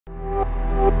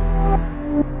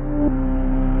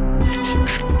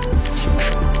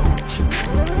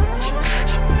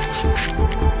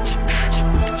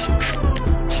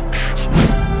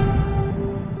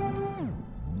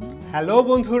Hello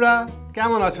বন্ধুরা,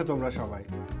 কেমন আছো তোমরা সবাই?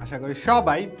 আশা করি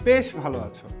সবাই বেশ ভালো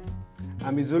আছো।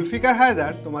 আমি জুলফিকার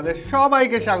হায়দার তোমাদের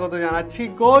সবাইকে স্বাগত জানাচ্ছি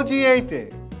GoGEE8 এ।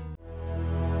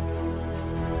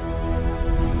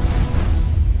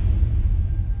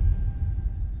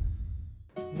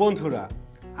 বন্ধুরা,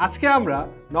 আজকে আমরা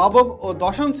নবম ও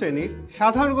দশম শ্রেণীর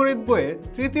সাধারণ গণিত বইয়ের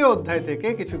তৃতীয় অধ্যায় থেকে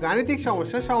কিছু গাণিতিক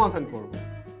সমস্যার সমাধান করব।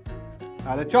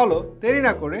 তাহলে চলো দেরি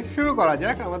না করে শুরু করা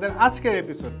যাক আমাদের আজকের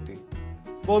এপিসোডটি।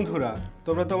 বন্ধুরা,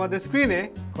 তোমরা তোমাদের স্ক্রিনে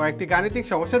কয়েকটি গাণিতিক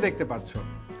সমস্যা দেখতে পাচ্ছ।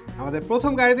 আমাদের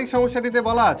প্রথম গাণিতিক সমস্যাটিতে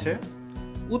বলা আছে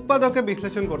উৎপাদকে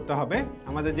বিশ্লেষণ করতে হবে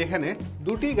আমাদের, যেখানে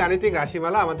দুটি গাণিতিক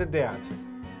রাশিমালা আমাদের দেয়া আছে।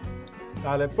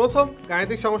 তাহলে প্রথম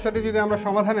গাণিতিক সমস্যাটি যদি আমরা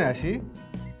সমাধানে আসি,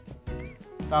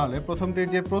 তাহলে প্রথমটির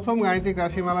যে প্রথম গাণিতিক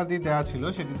রাশিমালাটি দেওয়া ছিল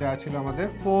সেটি দেওয়া ছিল আমাদের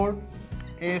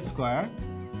 4a²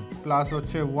 প্লাস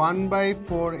হচ্ছে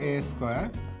 1/4a²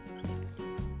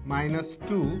 minus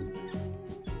 2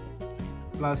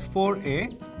 plus 4a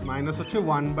minus হচ্ছে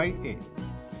 1/a।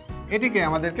 এটিকে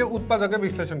আমাদেরকে উৎপাদকে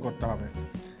বিশ্লেষণ করতে হবে।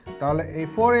 তাহলে এই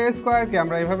 4a²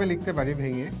 আমরা এইভাবে লিখতে পারি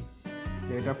ভেঙে,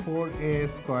 যে এটা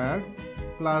 4a²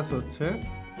 প্লাস হচ্ছে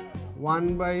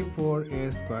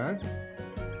 1/4a²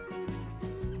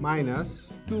 মাইনাস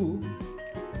 2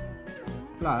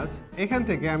 প্লাস এখান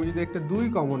থেকে আমি যদি একটা 2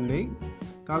 কমন নেই,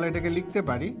 তাহলে এটাকে লিখতে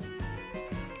পারি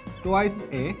twice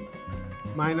a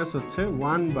মাইনাস হচ্ছে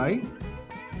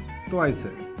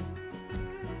 1/2a,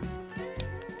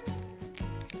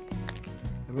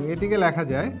 এবং এটিকে লেখা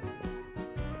যায়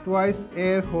twice a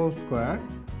এর হোল স্কোয়ার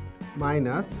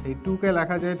মাইনাস এই 2কে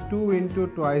লেখা যায় 2 ইন্টু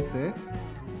twice a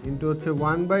ইন্টু হচ্ছে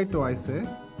 1/2a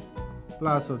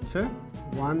প্লাস হচ্ছে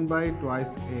 1/2a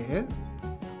এর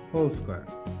whole square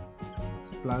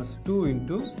plus 2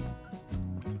 into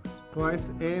twice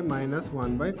a minus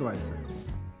 1/2a।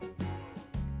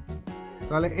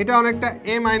 তাহলে এটা অনেকটা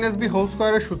a মাইনাস b হোল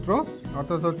স্কোয়ারের সূত্র,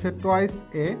 অর্থাৎ হচ্ছে twice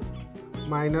a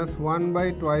মাইনাস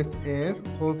 1/2a এর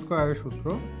হোল স্কোয়ারের সূত্র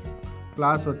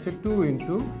প্লাস হচ্ছে 2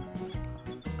 into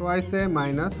twice a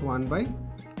minus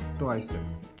 1/2a।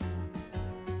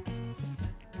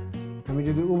 আমি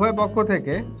যদি উভয় পক্ষ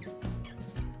থেকে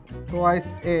twice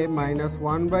a minus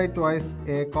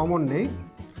 1/2a common নেই,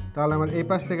 তাহলে আমার এই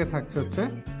পাশ থেকে থাকছে হচ্ছে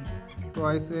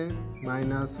twice a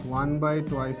minus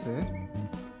 1/2a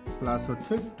plus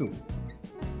হচ্ছে 2,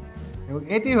 এবং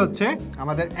এটি হচ্ছে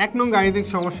আমাদের 1 নং গাণিতিক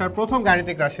সমস্যার প্রথম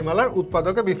গাণিতিক রাশিমালার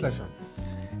উৎপাদকে বিশ্লেষণ।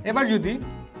 এবার যদি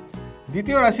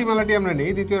দ্বিতীয় রাশিমালাটি আমরা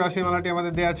নেই, দ্বিতীয় রাশিমালাটি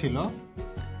আমাদের দেয়া ছিল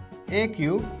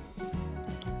a³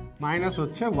 মাইনাস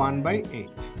হচ্ছে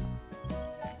 1/8।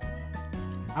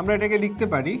 আমরা এটাকে লিখতে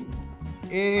পারি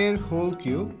a এর হোল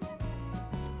কিউব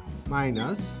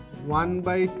মাইনাস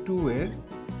 1/2 এর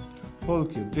হোল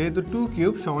কিউব, যেহেতু 2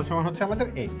 কিউব সমান সমান হচ্ছে আমাদের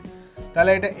 8।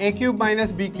 তাহলে এটা a³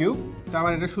 মাইনাস b³ তার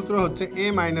মানে এটা সূত্র হচ্ছে a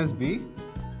মাইনাস b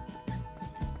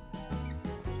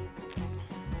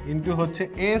ইন্টু হচ্ছে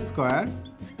a²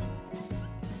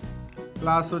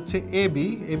 প্লাস হচ্ছে ab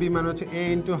মানে হচ্ছে a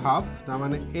ইন্টু হাফ, তার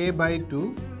মানে a/2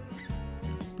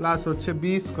 প্লাস হচ্ছে b²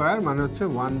 মানে হচ্ছে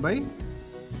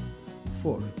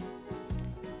 1/4।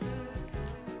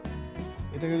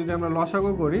 এটাকে যদি আমরা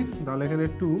লসাগু করি, তাহলে এখানে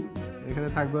 2, এখানে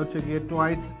থাকবে হচ্ছে গিয়ে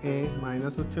twice a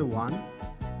মাইনাস হচ্ছে 1।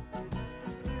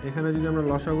 এখানে যদি আমরা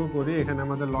লসাগু করি, এখানে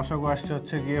আমাদের লসাগু আসছে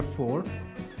হচ্ছে গিয়ে 4,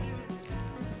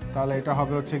 তাহলে এটা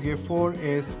হবে হচ্ছে গিয়ে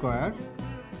 4a²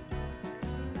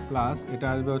 প্লাস এটা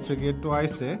আসবে হচ্ছে গিয়ে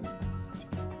twice a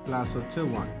প্লাস হচ্ছে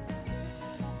 1।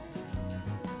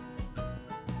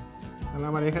 তাহলে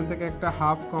আমার এখান থেকে একটা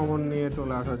হাফ কমন নিয়ে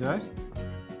চলে আসা যায়,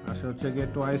 আসে হচ্ছে গিয়ে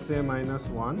twice a মাইনাস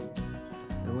 1,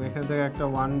 এবং এখান থেকে একটা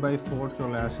 1/4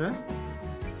 চলে আসে,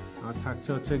 আর থাকছে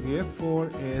হচ্ছে গিয়ে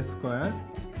 4a²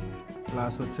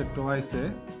 প্লাস হচ্ছে twice a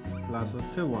প্লাস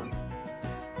হচ্ছে 1।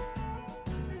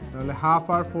 তাহলে হাফ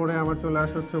আর 4 আমার চলে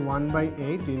আসে হচ্ছে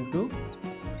 1/8 into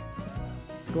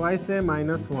twice a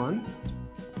minus 1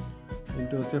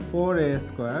 into হচ্ছে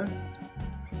 4a²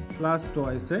 plus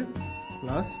twice a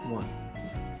plus 1।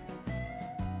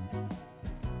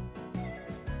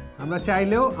 আমরা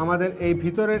চাইলেও আমাদের এই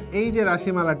ভিতরের এই যে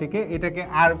রাশিমালাটিকে, এটাকে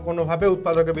আর কোনোভাবে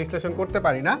উৎপাদকে বিশ্লেষণ করতে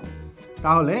পারি না।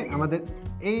 তাহলে আমাদের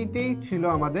এইটাই ছিল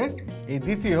আমাদের এই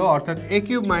দ্বিতীয়, অর্থাৎ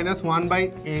a³ মাইনাস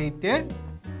 1/8 এর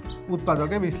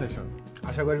উৎপাদকে বিশ্লেষণ।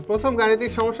 আশা করি প্রথম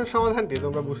গাণিতিক সমস্যার সমাধানটি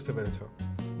তোমরা বুঝতে পেরেছো।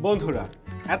 বন্ধুরা,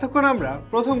 এতক্ষণ আমরা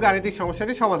প্রথম গাণিতিক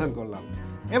সমস্যাটি সমাধান করলাম।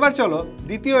 এবার চলো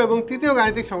দ্বিতীয় এবং তৃতীয়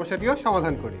গাণিতিক সমস্যাটিও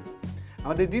সমাধান করি।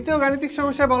 আমাদের দ্বিতীয় গাণিতিক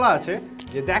সমস্যায় বলা আছে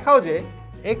যে দেখাও যে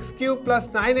x³ plus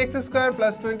 9x²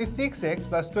 plus 26x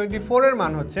plus 24 এর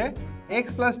মান হচ্ছে x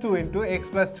plus 2 into x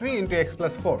plus 3 into x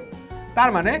plus 4। তার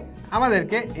মানে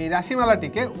আমাদেরকে এই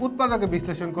রাশিমালাটিকে উৎপাদকে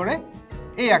বিশ্লেষণ করে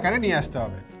এই আকারে নিয়ে আসতে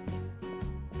হবে।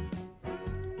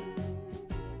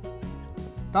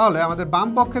 তাহলে আমাদের বাম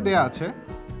পক্ষে দেয়া আছে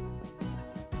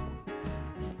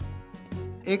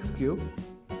x কিউব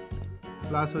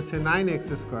প্লাস হচ্ছে 9x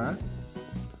square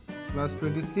plus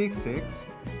 26x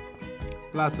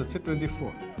plus হচ্ছে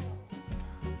 24।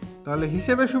 তাহলে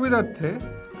হিসেবে সুবিধার্থে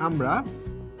আমরা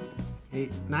এই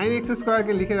 9x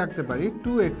স্কয়ারকে লিখে রাখতে পারি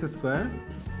 2x স্কয়ার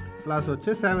প্লাস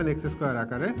হচ্ছে 7x স্কয়ার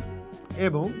আকারে,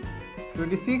 এবং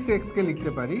 26x কে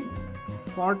লিখতে পারি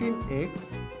 14x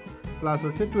প্লাস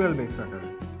হচ্ছে 12x আকারে।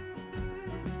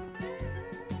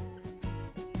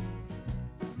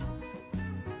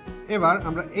 এবার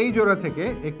আমরা এই জোড়া থেকে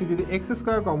একটি যদি x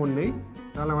স্কয়ার কমন নেই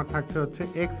তাহলে আমার থাকছে হচ্ছে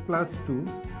x প্লাস 2।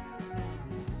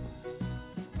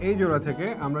 এই জোড়া থেকে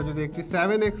আমরা যদি একটি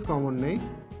 7x কমন নেই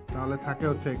তাহলে থাকে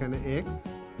হচ্ছে এখানে x,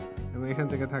 এবং এখান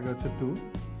থেকে থাকে হচ্ছে 2,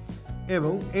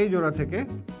 এবং এই জোড়া থেকে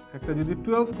একটা যদি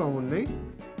 12 কমন নেই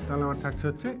তাহলে আমার থাকছে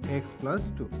হচ্ছে x প্লাস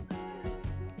 2।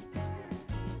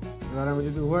 এবার আমি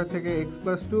যদি উভয় থেকে x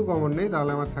প্লাস 2 কমন নেই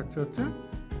তাহলে আমার থাকছে হচ্ছে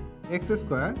x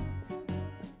square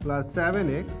plus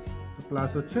 7x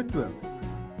plus হচ্ছে 12।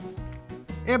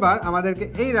 এবার আমাদেরকে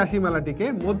এই রাশিমালাটিকে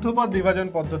মধ্যপদ বিভাজন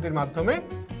পদ্ধতির মাধ্যমে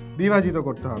বিভাজিত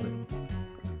করতে হবে।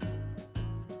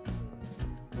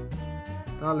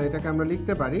 তাহলে এটাকে আমরা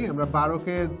লিখতে পারি, আমরা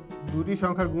 12কে দুটি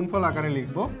সংখ্যার গুণফল আকারে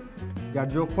লিখব, যার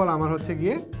যোগফল আমার হচ্ছে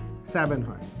গিয়ে 7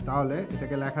 হয়। তাহলে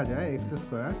এটাকে লেখা যায় x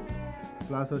স্কয়ার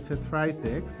প্লাস হচ্ছে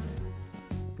 3x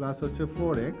প্লাস হচ্ছে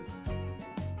 4x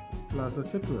প্লাস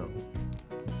হচ্ছে 12।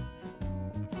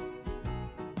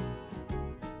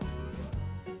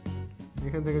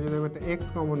 এখান থেকে যদি আমি একটা x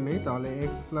কমন নিই তাহলে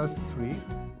x প্লাস 3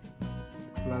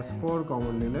 প্লাস 4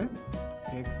 কমন নিলে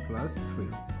x প্লাস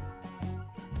 3।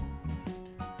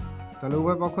 তাহলে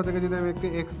উভয় পক্ষ থেকে যদি আমি একটি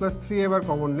x প্লাস 3 এবার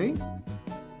কমন নিই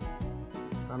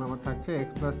তাহলে আমার থাকছে x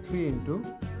plus 3 into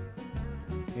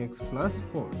x plus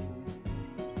 4,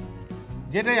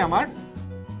 যেটাই আমার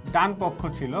ডান পক্ষ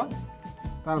ছিল।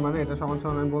 তার মানে এটা সমান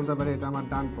সমান আমি বলতে পারি এটা আমার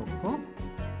ডান পক্ষ।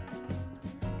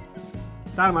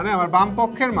 তার মানে আমার বাম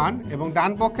পক্ষের মান এবং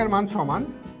ডান পক্ষের মান সমান,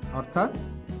 অর্থাৎ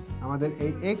আমাদের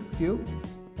এই x cube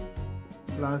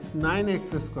plus 9x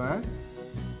square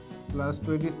plus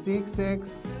 26x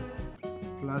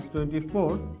plus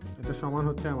 24 এটা সমান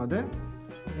হচ্ছে আমাদের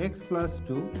x plus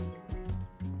 2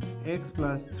 x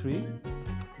plus 3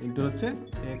 into হচ্ছে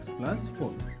x প্লাস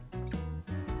 4।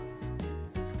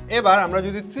 এবার আমরা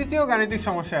যদি তৃতীয় গাণিতিক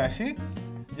সমস্যায় আসি,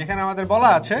 যেখানে আমাদের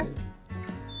বলা আছে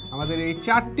আমাদের এই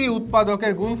চারটি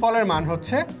উৎপাদকের গুণফলের মান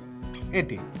হচ্ছে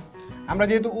এটি। আমরা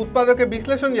যেহেতু উৎপাদকের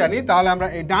বিশ্লেষণ জানি তাহলে আমরা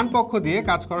এই ডান পক্ষ দিয়ে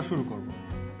কাজ করা শুরু করব।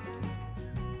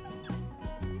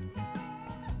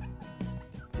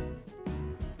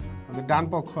 আমাদের ডান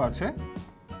পক্ষ আছে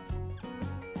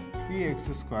 3x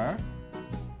square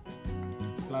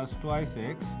plus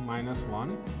 2x minus 1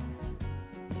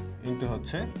 into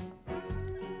হচ্ছে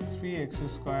 3x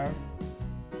square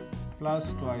plus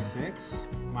 2x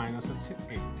minus হচ্ছে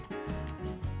 8।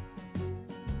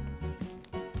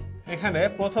 এখানে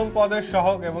প্রথম পদের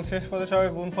সহগ এবং শেষ পদের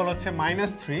সহগের গুণফল হচ্ছে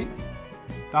 -3।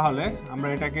 তাহলে আমরা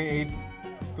এটাকে এই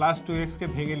প্লাস 2x কে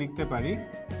ভেঙে লিখতে পারি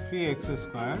 3x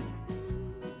স্কয়ার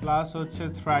প্লাস হচ্ছে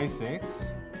 3x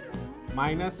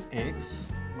মাইনাস x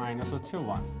মাইনাস হচ্ছে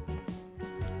 1,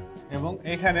 এবং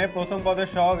এখানে প্রথম পদের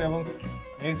সহগ এবং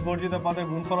x বর্জিত পদের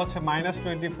গুণফল হচ্ছে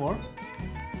 -24।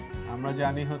 আমরা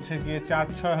জানি হচ্ছে গিয়ে 4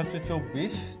 6 হচ্ছে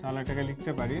 24, তাহলে এটাকে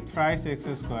লিখতে পারি 3x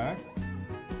স্কয়ার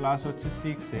প্লাস হচ্ছে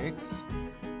 6x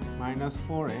মাইনাস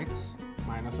 4x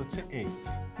মাইনাস হচ্ছে 8।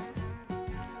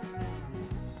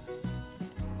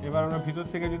 এবার আমরা ভিতর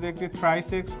থেকে যদি একটি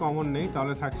 3x কমন নেই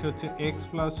তাহলে থাকছে হচ্ছে x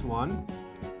প্লাস 1,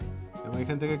 এবং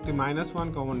এখান থেকে একটি -1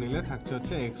 কমন নিলে থাকছে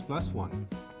হচ্ছে x প্লাস 1।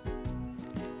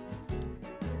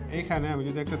 এইখানে আমি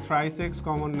যদি একটা 3x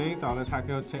কমন নেই তাহলে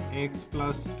থাকে হচ্ছে x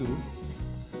প্লাস 2,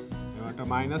 এবং একটা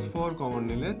 -4 কমন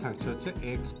নিলে থাকছে হচ্ছে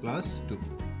x প্লাস 2।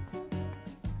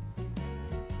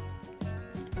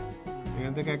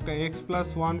 এখান থেকে একটা x প্লাস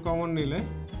 1 কমন নিলে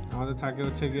আমাদের থাকে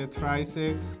হচ্ছে গিয়ে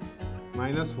 3x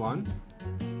মাইনাস 1,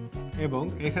 এবং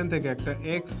এখান থেকে একটা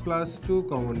x প্লাস 2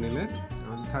 কমন নিলে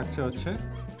আমাদের থাকছে হচ্ছে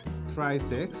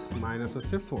 3x মাইনাস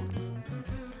হচ্ছে 4।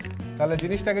 তাহলে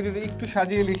জিনিসটাকে যদি একটু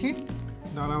সাজিয়ে লিখি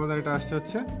তাহলে আমাদের এটা আসছে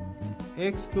হচ্ছে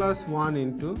x plus 1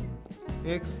 into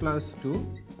x plus 2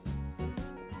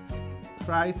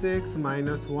 3x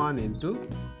minus 1 into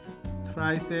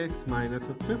 3x minus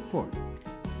হচ্ছে 4,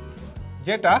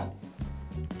 যেটা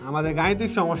আমাদের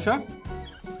গাণিতিক সমস্যার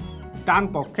ডান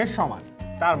পক্ষের সমান।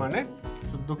 তার মানে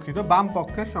দুঃখিত, বাম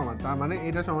পক্ষের সমান। তার মানে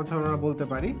এটা সমান আমরা বলতে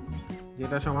পারি যে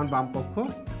এটা সমান বাম পক্ষ,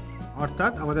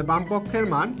 অর্থাৎ আমাদের বাম পক্ষের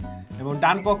মান এবং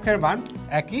ডান পক্ষের মান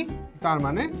একই। তার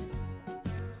মানে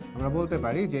আমরা বলতে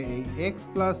পারি যে এই x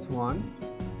plus 1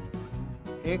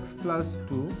 x plus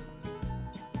 2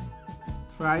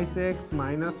 thrice x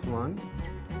minus 1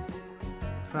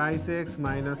 thrice x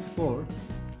minus 4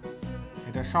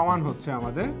 এটা সমান হচ্ছে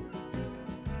আমাদের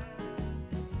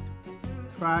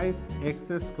thrice x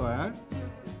square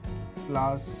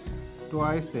plus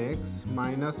twice x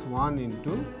minus 1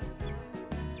 into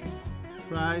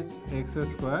thrice x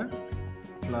square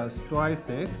plus twice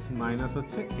x minus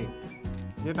হচ্ছে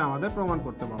 8 যেটা আমাদের প্রমাণ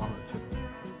করতে বলা হয়েছে।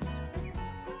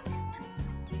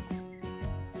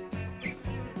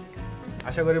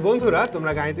 আশা করি বন্ধুরা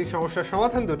তোমরা গাণিতিক সমস্যার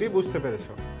সমাধান দুটি বুঝতে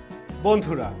পেরেছো।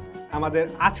 বন্ধুরা আমাদের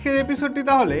আজকের এপিসোডটি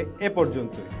তাহলে এ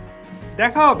পর্যন্তই।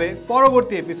 দেখা হবে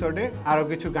পরবর্তী এপিসোডে আরও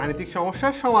কিছু গাণিতিক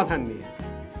সমস্যার সমাধান নিয়ে।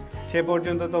 সে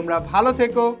পর্যন্ত তোমরা ভালো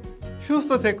থেকো,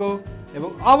 সুস্থ থেকো এবং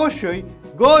অবশ্যই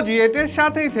GoGEE8 এর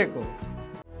সাথেই থেকো।